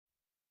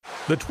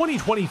The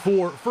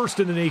 2024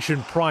 First in the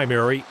Nation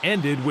primary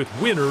ended with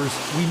winners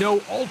we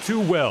know all too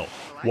well.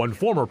 One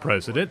former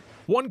president,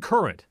 one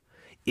current.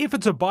 If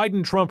it's a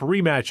Biden-Trump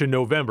rematch in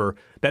November,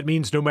 that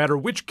means no matter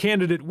which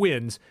candidate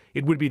wins,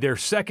 it would be their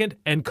second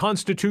and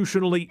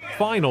constitutionally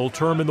final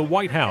term in the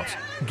White House,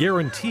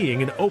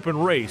 guaranteeing an open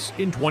race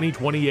in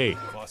 2028.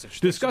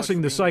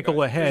 Discussing the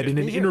cycle ahead in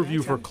an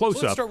interview for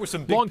Close Up,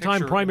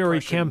 longtime primary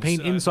campaign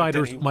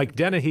insiders Mike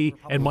Dennehy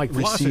and Mike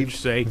Vlasic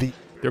say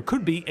there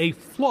could be a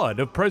flood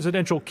of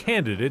presidential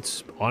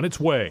candidates on its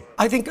way.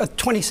 I think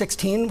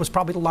 2016 was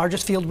probably the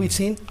largest field we've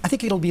seen. I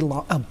think it'll be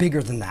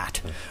bigger than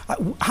that.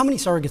 How many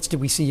surrogates did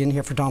we see in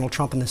here for Donald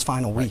Trump in this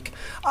final week?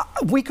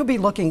 We could be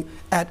looking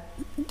at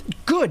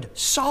good,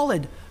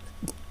 solid,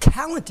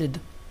 talented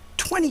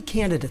 20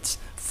 candidates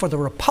for the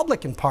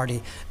Republican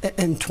Party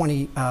in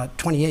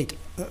 2028.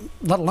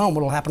 Let alone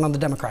what will happen on the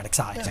Democratic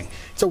side. Yeah.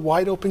 It's a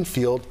wide open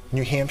field.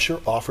 New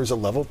Hampshire offers a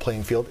level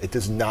playing field. It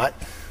does not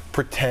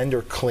pretend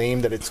or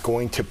claim that it's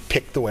going to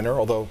pick the winner,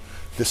 although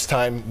this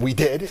time we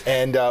did,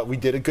 and we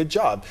did a good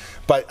job.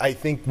 But I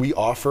think we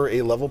offer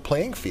a level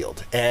playing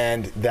field,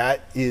 and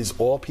that is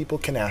all people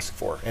can ask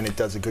for, and it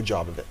does a good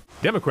job of it.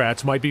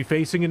 Democrats might be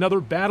facing another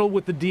battle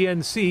with the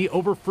DNC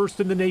over first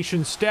in the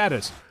nation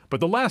status. But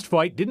the last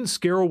fight didn't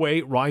scare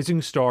away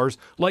rising stars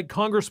like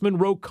Congressman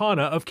Ro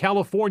Khanna of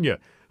California,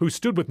 who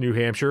stood with New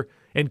Hampshire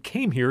and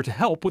came here to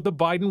help with the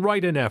Biden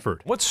write-in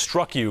effort. What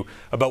struck you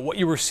about what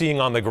you were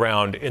seeing on the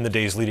ground in the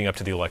days leading up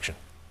to the election?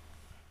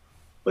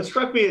 What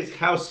struck me is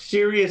how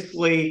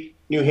seriously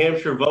New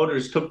Hampshire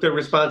voters took their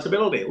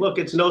responsibility. Look,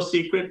 it's no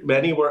secret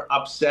many were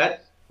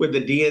upset with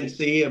the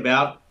DNC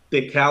about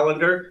the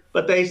calendar,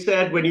 but they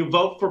said when you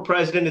vote for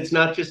president, it's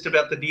not just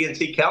about the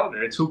DNC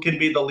calendar, it's who can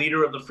be the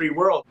leader of the free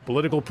world.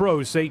 Political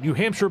pros say New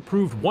Hampshire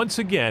proved once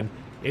again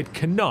it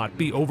cannot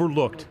be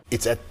overlooked.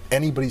 It's at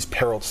anybody's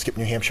peril to skip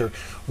New Hampshire.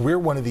 We're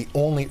one of the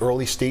only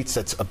early states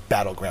that's a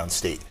battleground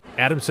state.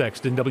 Adam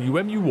Sexton,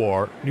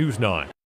 WMUR News 9.